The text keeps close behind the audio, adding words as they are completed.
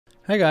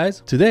Hi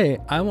guys, today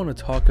I want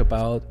to talk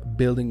about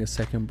building a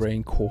second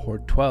brain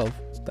cohort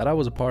 12 that I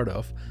was a part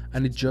of,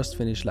 and it just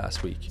finished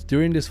last week.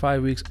 During these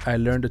 5 weeks, I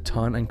learned a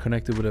ton and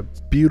connected with a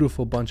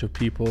beautiful bunch of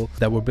people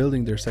that were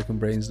building their second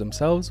brains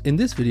themselves. In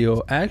this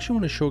video, I actually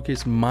want to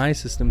showcase my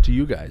system to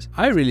you guys.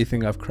 I really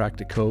think I've cracked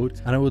the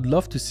code, and I would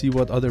love to see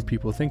what other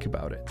people think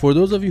about it. For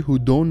those of you who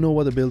don't know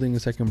what a building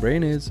a second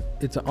brain is,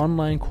 it's an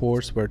online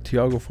course where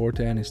Tiago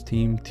Forte and his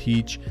team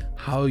teach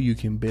how you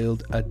can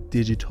build a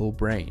digital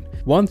brain.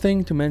 One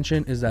thing to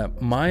mention is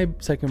that my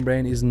second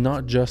brain is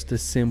not just a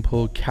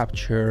simple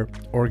capture,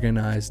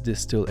 organize,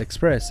 distill,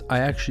 express. I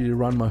actually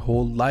run my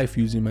whole life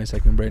using my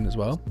second brain as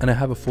well, and I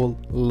have a full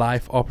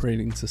life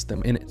operating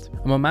system in it.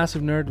 I'm a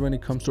massive nerd when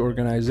it comes to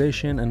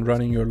organization and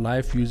running your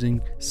life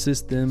using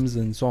systems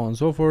and so on and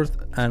so forth,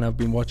 and I've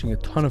been watching a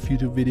ton of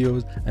YouTube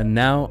videos, and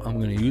now I'm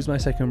going to use my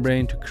second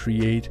brain to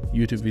create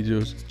YouTube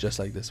videos just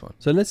like this one.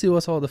 So let's see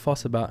what's all the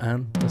fuss about,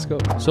 and let's go.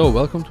 So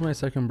welcome to my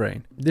second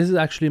brain. This is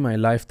actually my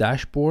life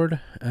dashboard.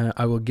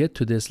 I will get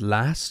to this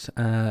last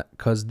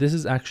because this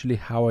is actually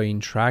how I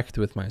interact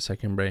with my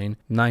second brain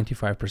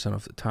 95%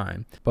 of the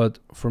time. But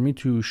for me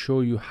to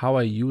show you how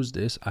I use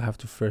this, I have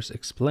to first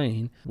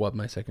explain what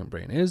my second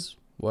brain is,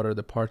 what are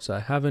the parts I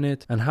have in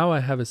it, and how I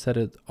have it set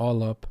it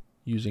all up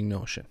using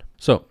Notion.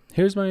 So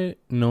here's my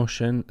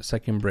Notion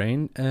second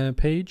brain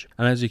page,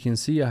 and as you can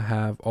see, I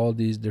have all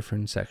these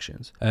different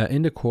sections.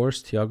 In the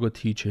course, Tiago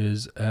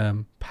teaches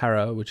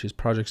PARA, which is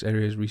projects,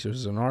 areas,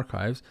 resources, and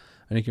archives,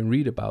 and you can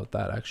read about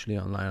that actually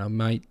online. I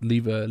might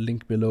leave a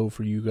link below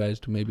for you guys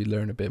to maybe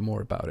learn a bit more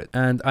about it.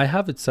 And I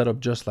have it set up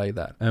just like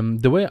that.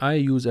 The way I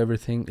use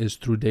everything is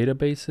through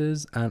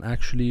databases, and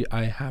actually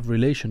I have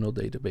relational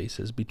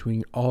databases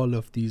between all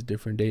of these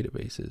different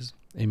databases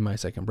in my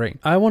second brain.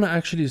 I want to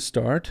actually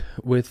start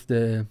with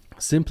the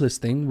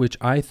simplest thing, which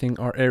I think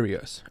are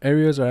areas.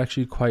 Areas are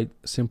actually quite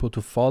simple to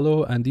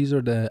follow, and these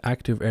are the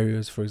active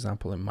areas, for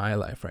example, in my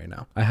life right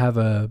now. I have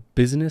a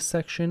business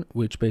section,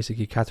 which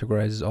basically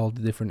categorizes all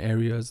the different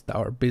areas that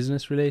are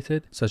business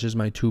related, such as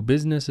my 2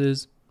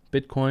 businesses,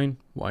 Bitcoin,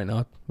 why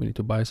not? We need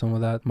to buy some of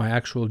that. My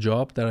actual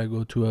job that I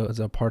go to as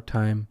a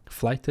part-time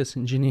flight test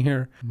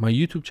engineer, my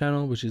YouTube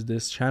channel, which is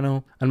this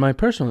channel, and my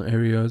personal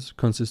areas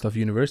consist of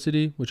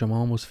university, which I'm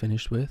almost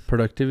finished with,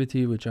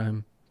 productivity, which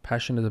I'm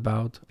passionate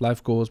about,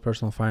 life goals,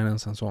 personal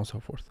finance, and so on and so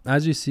forth.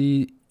 As you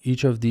see,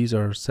 each of these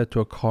are set to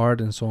a card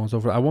and so on and so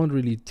forth. I won't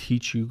really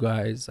teach you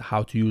guys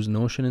how to use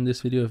Notion in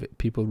this video. If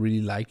people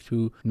really like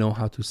to know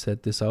how to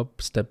set this up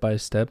step by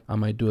step, I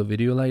might do a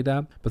video like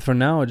that. But for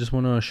now, I just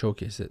want to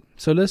showcase it.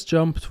 So let's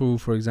jump through,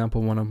 for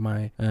example, one of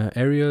my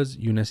areas,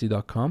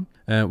 unesi.com,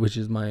 which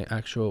is my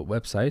actual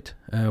website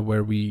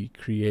where we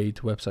create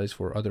websites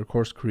for other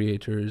course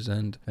creators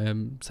and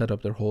set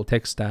up their whole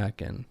tech stack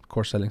and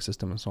course selling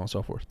system and so on and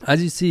so forth.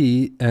 As you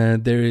see,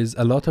 there is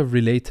a lot of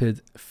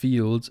related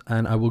fields,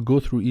 and I will go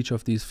through each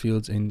of these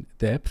fields in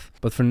depth.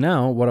 But for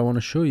now, what I want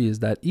to show you is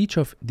that each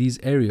of these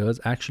areas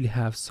actually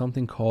have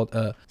something called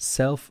a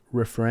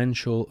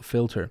self-referential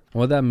filter.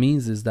 What that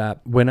means is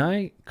that when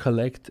I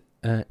collect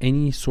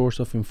any source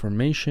of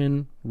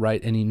information,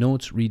 write any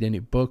notes, read any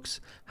books,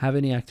 have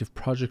any active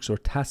projects or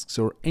tasks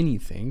or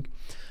anything,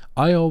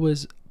 I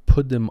always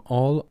put them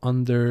all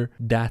under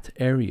that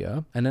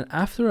area. And then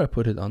after I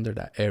put it under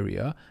that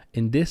area,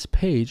 in this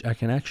page, I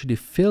can actually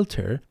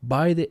filter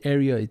by the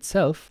area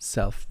itself,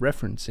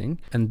 self-referencing,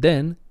 and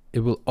then it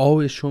will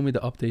always show me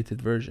the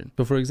updated version.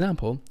 So for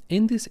example,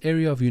 in this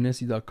area of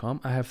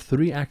unesi.com, I have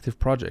 3 active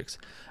projects,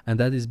 and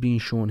that is being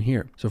shown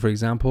here. So for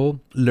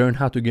example, learn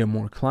how to get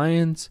more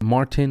clients,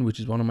 Martin,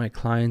 which is one of my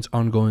clients,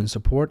 ongoing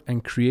support,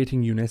 and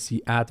creating Unesi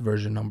at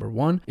version number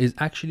 1 is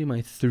actually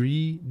my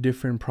 3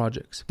 different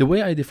projects. The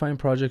way I define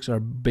projects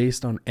are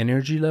based on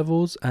energy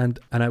levels,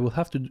 and I will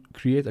have to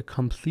create a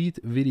complete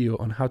video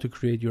on how to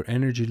create your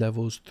energy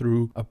levels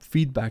through a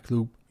feedback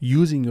loop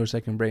using your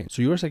second brain.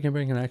 So your second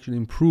brain can actually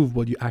improve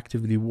what you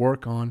actively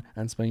work on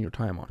and spend your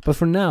time on. But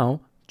for now,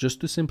 just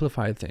to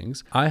simplify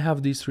things, I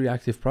have these 3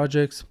 active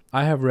projects.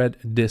 I have read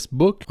this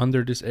book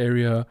under this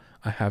area.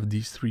 I have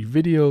these 3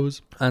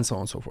 videos, and so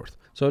on and so forth.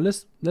 So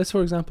let's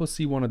for example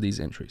see one of these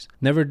entries.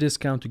 Never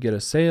discount to get a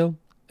sale.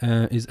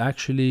 Is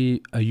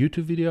actually a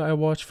YouTube video I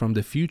watched from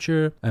the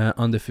future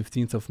on the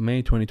 15th of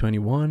May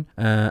 2021,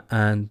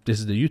 and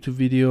this is the YouTube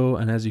video.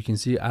 And as you can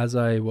see, as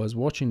I was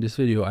watching this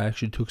video, I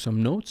actually took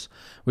some notes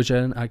which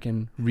then I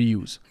can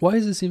reuse. Why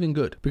is this even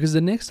good? Because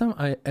the next time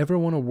I ever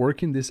want to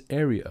work in this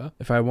area,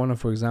 if I want to,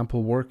 for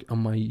example, work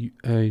on my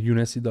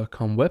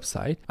unesi.com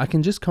website, I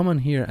can just come on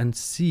here and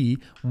see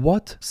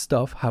what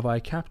stuff have I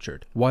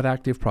captured, what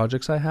active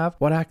projects I have,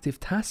 what active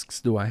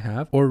tasks do I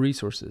have, or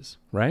resources,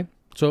 right?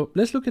 So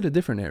let's look at a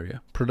different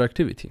area,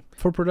 productivity.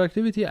 For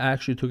productivity, I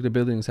actually took the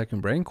Building a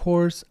Second Brain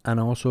course and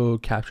also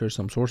captured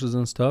some sources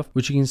and stuff,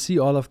 which you can see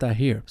all of that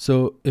here.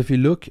 So if you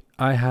look,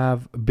 I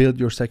have Build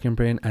Your Second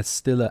Brain as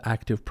still an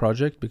active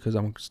project because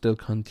I'm still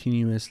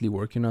continuously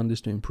working on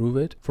this to improve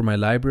it. For my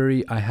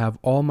library, I have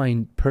all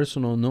my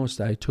personal notes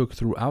that I took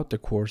throughout the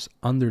course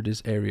under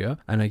this area,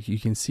 and like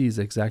you can see, it's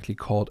exactly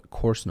called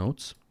course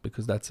notes.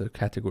 because that's a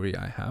category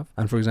I have.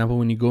 And for example,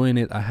 when you go in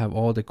it, I have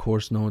all the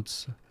course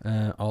notes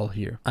all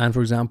here. And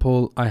for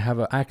example, I have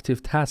an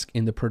active task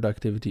in the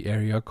productivity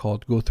area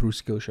called go through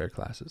Skillshare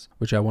classes,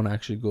 which I want to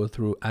actually go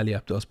through Ali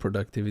Abdal's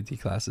productivity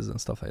classes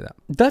and stuff like that.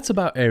 That's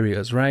about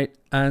areas, right?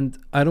 And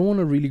I don't want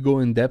to really go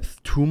in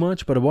depth too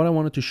much, but what I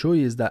wanted to show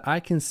you is that I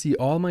can see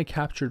all my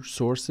captured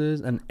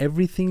sources and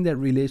everything that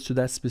relates to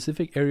that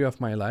specific area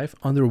of my life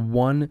under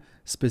one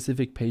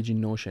specific page in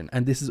Notion.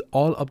 And this is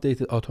all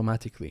updated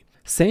automatically.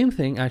 Same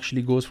thing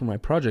actually goes for my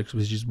projects,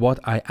 which is what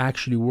I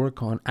actually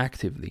work on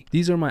actively.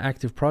 These are my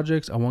active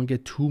projects. I won't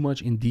get too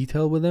much in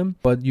detail with them,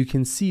 but you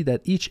can see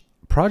that each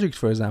project,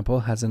 for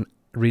example, has an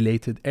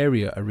related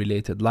area, a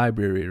related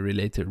library, a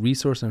related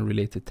resource, and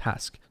related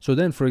task. So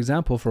then, for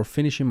example, for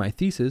finishing my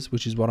thesis,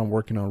 which is what I'm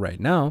working on right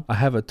now, I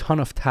have a ton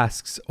of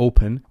tasks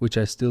open, which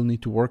I still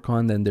need to work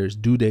on. Then there's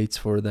due dates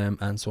for them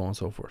and so on and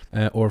so forth.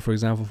 Or for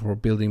example, for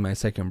building my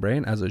second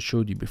brain, as I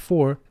showed you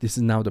before, this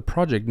is now the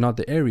project, not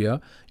the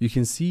area. You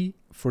can see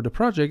for the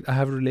project, I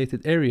have a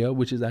related area,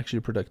 which is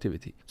actually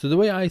productivity. So the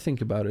way I think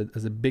about it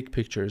as a big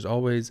picture is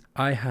always,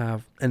 I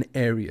have an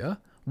area.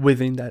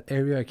 Within that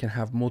area, I can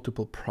have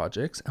multiple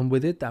projects, and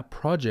within that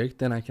project,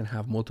 then I can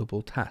have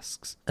multiple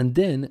tasks. And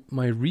then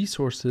my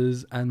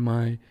resources and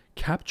my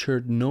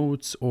captured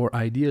notes or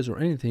ideas or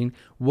anything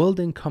will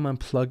then come and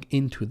plug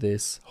into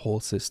this whole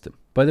system.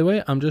 By the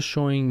way, I'm just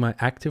showing my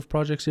active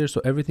projects here.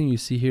 So everything you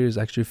see here is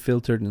actually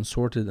filtered and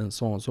sorted and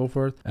so on and so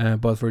forth.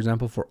 But for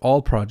example, for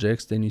all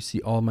projects, then you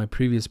see all my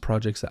previous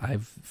projects that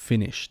I've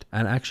finished.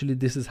 And actually,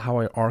 this is how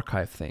I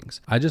archive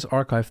things. I just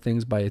archive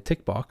things by a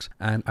tick box,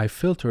 and I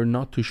filter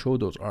not to show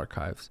those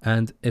archives.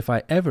 And if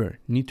I ever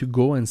need to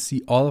go and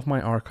see all of my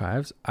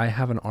archives, I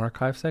have an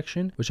archive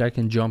section, which I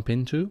can jump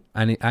into,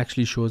 and it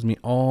actually shows me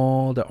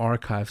all the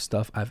archive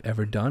stuff I've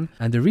ever done.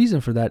 And the reason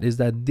for that is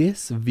that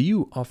this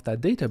view of that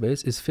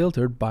database is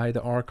filtered by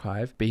the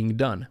archive being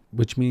done,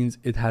 which means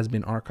it has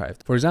been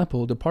archived. For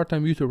example, the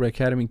Part-Time YouTuber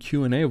Academy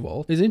Q&A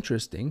vault is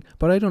interesting,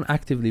 but I don't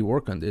actively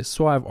work on this,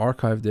 so I've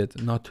archived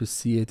it not to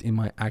see it in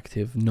my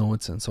active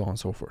notes and so on and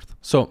so forth.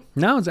 So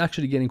now it's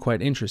actually getting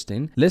quite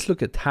interesting. Let's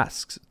look at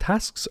tasks.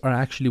 Tasks are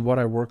actually what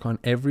I work on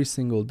every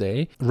single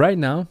day. Right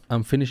now,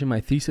 I'm finishing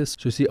my thesis,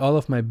 so see all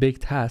of my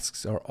big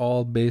tasks are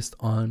all based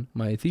on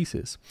my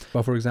thesis.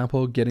 But for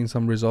example, getting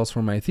some results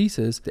from my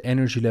thesis, the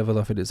energy level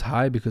of it is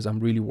high because I'm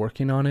really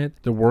working on it.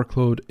 The workload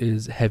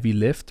is heavy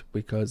lift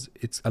because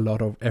it's a lot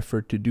of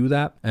effort to do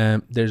that.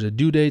 There's a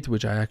due date,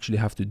 which I actually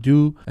have to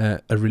do,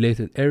 a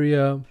related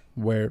area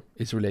where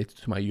it's related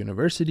to my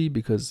university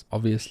because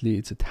obviously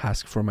it's a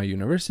task for my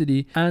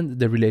university, and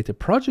the related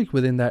project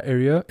within that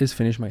area is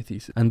finish my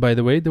thesis. And by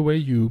the way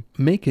you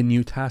make a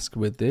new task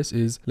with this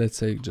is, let's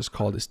say, just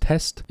call this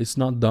test. It's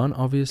not done,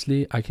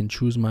 obviously. I can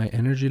choose my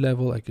energy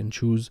level, I can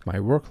choose my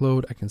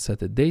workload, I can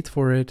set a date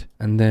for it,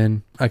 and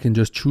then I can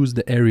just choose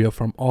the area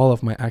from all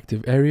of my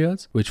active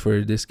areas, which for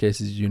this case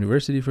is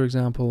university, for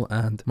example,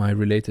 and my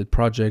related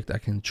project I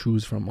can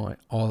choose from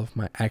all of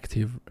my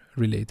active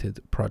related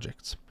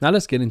projects. Now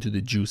let's get into the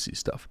juicy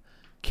stuff.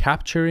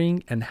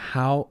 Capturing and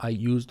how I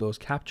use those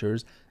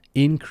captures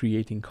in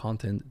creating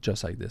content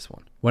just like this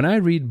one. When I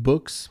read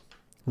books,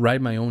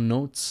 write my own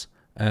notes,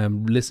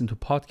 listen to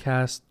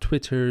podcasts,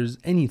 Twitters,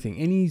 anything,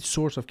 any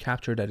source of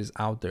capture that is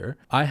out there,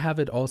 I have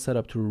it all set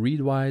up to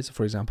Readwise.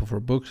 For example, for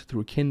books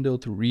through Kindle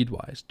to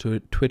Readwise, to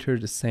Twitter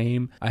the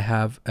same. I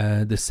have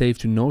the Save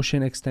to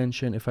Notion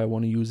extension if I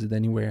want to use it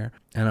anywhere.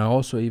 And I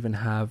also even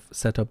have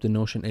set up the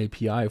Notion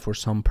API for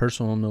some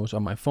personal notes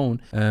on my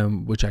phone,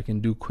 which I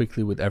can do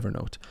quickly with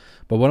Evernote.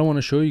 But what I want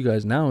to show you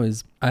guys now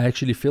is I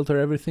actually filter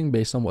everything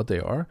based on what they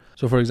are.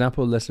 So for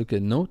example, let's look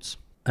at notes.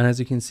 And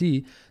as you can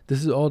see, this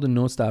is all the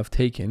notes that I've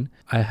taken.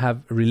 I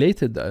have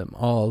related them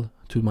all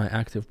to my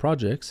active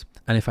projects.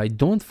 And if I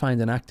don't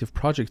find an active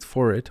project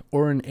for it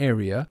or an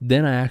area,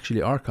 then I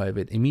actually archive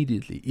it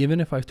immediately, even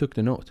if I took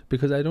the note,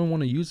 because I don't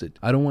want to use it.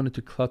 I don't want it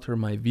to clutter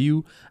my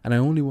view, and I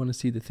only want to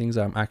see the things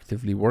I'm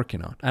actively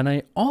working on. And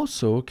I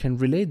also can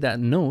relate that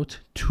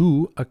note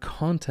to a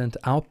content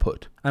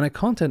output. And a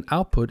content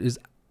output is,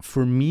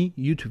 for me,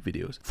 YouTube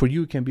videos. For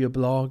you, it can be a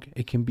blog,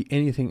 it can be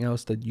anything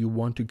else that you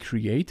want to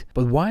create.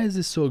 But why is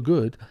this so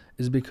good?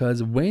 Is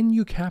because when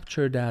you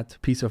capture that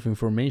piece of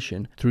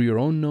information through your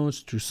own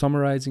notes, to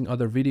summarizing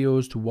other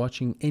videos, to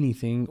watching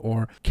anything,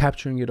 or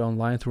capturing it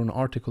online through an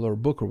article or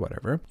book or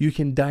whatever, you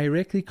can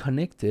directly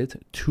connect it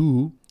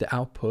to the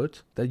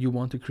output that you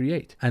want to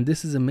create. And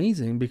this is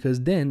amazing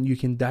because then you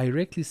can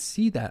directly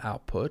see that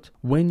output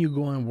when you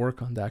go and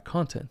work on that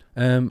content.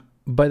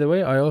 By the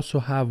way, I also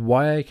have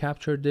why I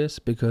captured this,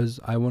 because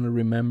I want to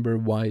remember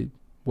why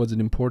was it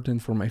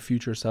important for my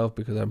future self,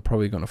 because I'm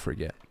probably going to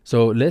forget.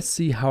 So let's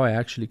see how I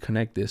actually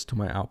connect this to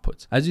my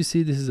outputs. As you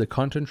see, this is a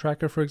content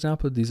tracker, for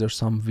example. These are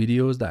some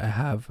videos that I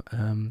have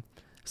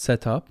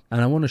set up,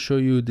 and I want to show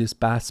you this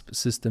BASB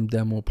system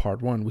demo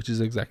part 1, which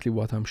is exactly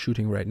what I'm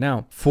shooting right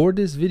now. For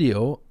this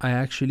video, I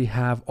actually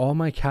have all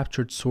my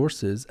captured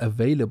sources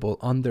available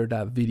under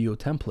that video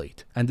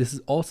template, and this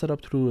is all set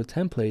up through a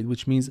template,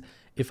 which means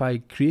if I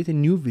create a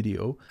new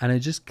video and I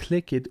just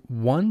click it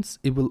once,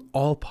 it will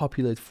all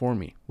populate for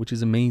me, which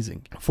is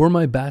amazing. For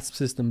my BASB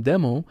system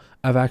demo,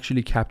 I've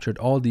actually captured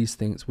all these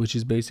things, which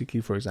is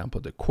basically, for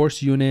example, the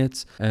course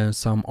units,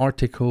 some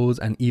articles,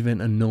 and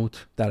even a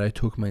note that I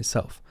took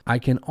myself. I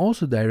can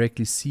also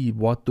directly see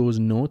what those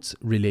notes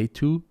relate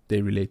to.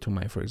 They relate to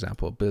my, for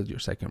example, build your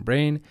second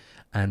brain,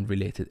 and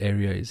related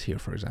area is here,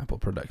 for example,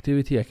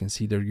 productivity. I can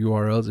see their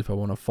URLs if I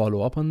want to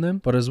follow up on them,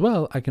 but as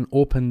well, I can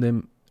open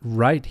them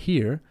right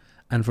here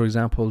and, for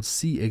example,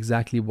 see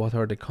exactly what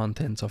are the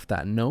contents of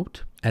that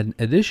note. And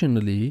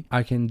additionally,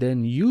 I can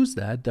then use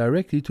that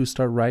directly to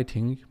start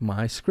writing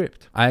my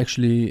script. What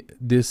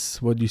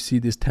you see,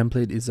 this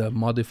template is a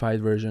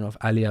modified version of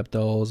Ali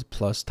Abdaal's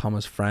plus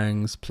Thomas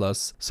Frank's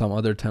plus some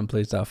other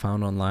templates that I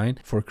found online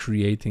for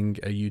creating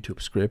a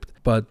YouTube script.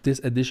 But this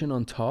addition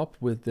on top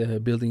with the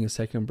building a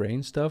second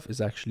brain stuff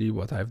is actually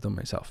what I've done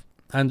myself.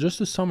 And just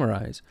to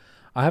summarize,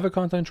 I have a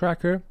content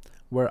tracker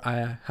where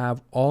I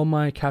have all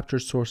my captured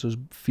sources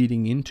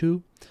feeding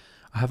into.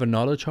 I have a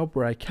knowledge hub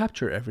where I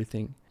capture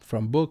everything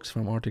from books,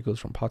 from articles,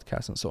 from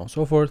podcasts, and so on and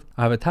so forth.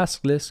 I have a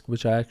task list,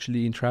 which I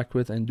actually interact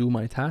with and do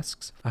my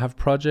tasks. I have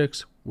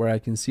projects where I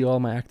can see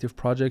all my active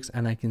projects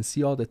and I can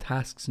see all the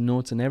tasks,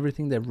 notes, and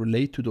everything that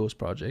relate to those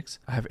projects.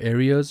 I have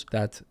areas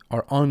that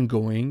are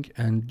ongoing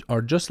and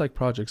are just like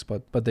projects,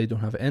 but they don't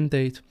have an end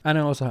date. And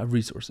I also have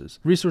resources.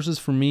 Resources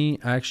for me,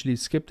 I actually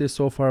skipped this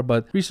so far,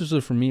 but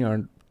resources for me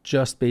are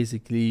just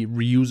basically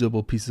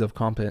reusable pieces of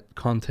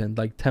content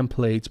like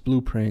templates,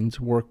 blueprints,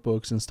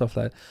 workbooks, and stuff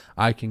that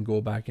I can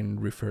go back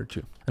and refer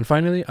to. And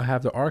finally, I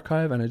have the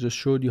archive, and I just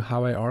showed you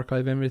how I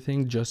archive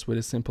everything just with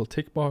a simple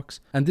tick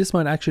box. And this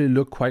might actually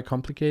look quite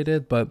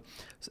complicated, but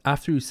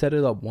after you set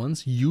it up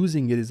once,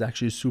 using it is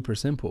actually super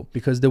simple,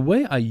 because the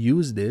way I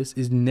use this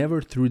is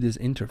never through this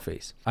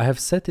interface. I have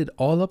set it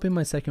all up in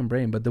my second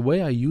brain, but the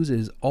way I use it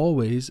is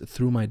always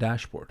through my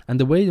dashboard.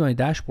 And the way my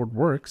dashboard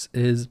works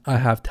is I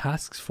have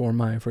tasks for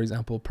my, for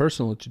example,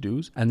 personal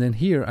to-dos, and then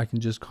here I can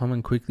just come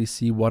and quickly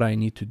see what I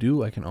need to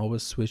do. I can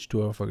always switch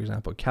to a, for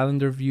example,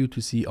 calendar view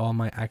to see all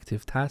my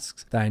active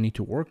tasks that I need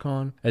to work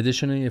on.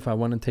 Additionally, if I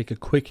want to take a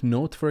quick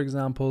note, for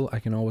example, I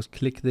can always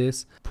click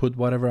this, put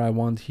whatever I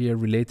want here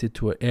related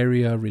to an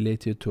area,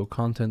 related to a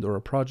content or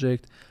a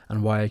project,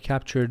 and why I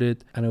captured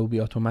it, and it will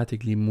be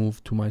automatically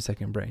moved to my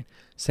second brain.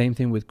 Same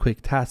thing with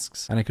quick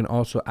tasks, and I can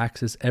also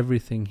access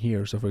everything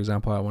here. So for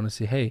example, I want to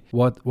see, hey,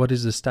 what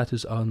is the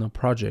status on a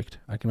project?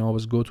 I can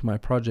always go to my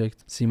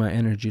project, see my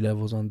energy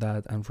levels on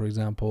that, and for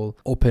example,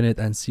 open it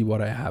and see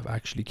what I have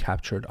actually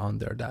captured on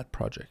there, that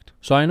project.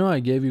 So I know I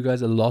gave you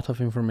guys a lot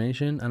of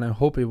information, and I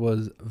hope it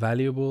was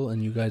valuable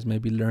and you guys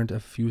maybe learned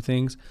a few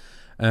things.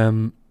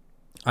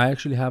 I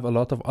actually have a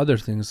lot of other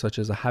things, such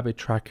as a habit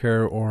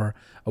tracker or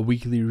a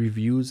weekly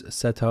reviews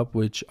set up,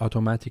 which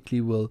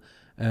automatically will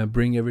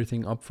bring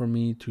everything up for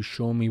me to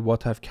show me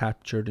what I've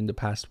captured in the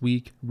past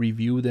week,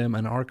 review them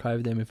and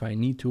archive them if I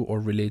need to, or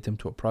relate them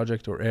to a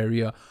project or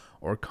area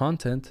or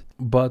content.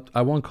 But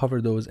I won't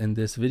cover those in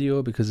this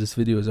video because this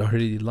video is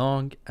already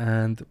long.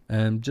 And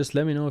just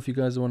let me know if you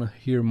guys want to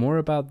hear more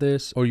about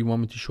this, or you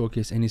want me to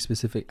showcase any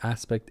specific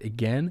aspect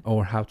again,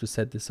 or how to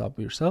set this up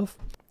yourself.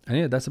 And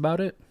yeah, that's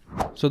about it.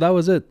 So that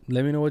was it.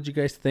 Let me know what you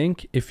guys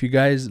think. If you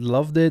guys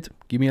loved it,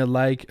 give me a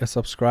like, a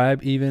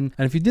subscribe even.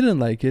 And if you didn't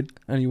like it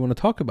and you want to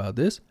talk about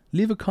this,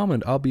 leave a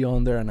comment. I'll be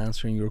on there and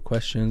answering your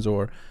questions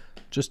or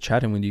just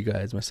chatting with you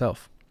guys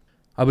myself.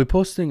 I'll be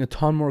posting a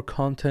ton more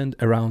content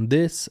around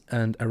this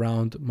and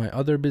around my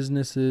other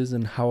businesses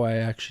and how I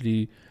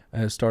actually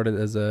started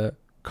as a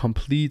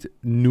complete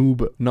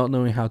noob, not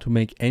knowing how to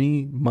make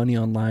any money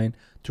online,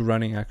 to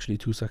running actually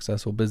 2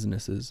 successful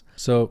businesses.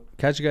 So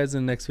catch you guys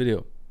in the next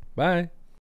video. Bye.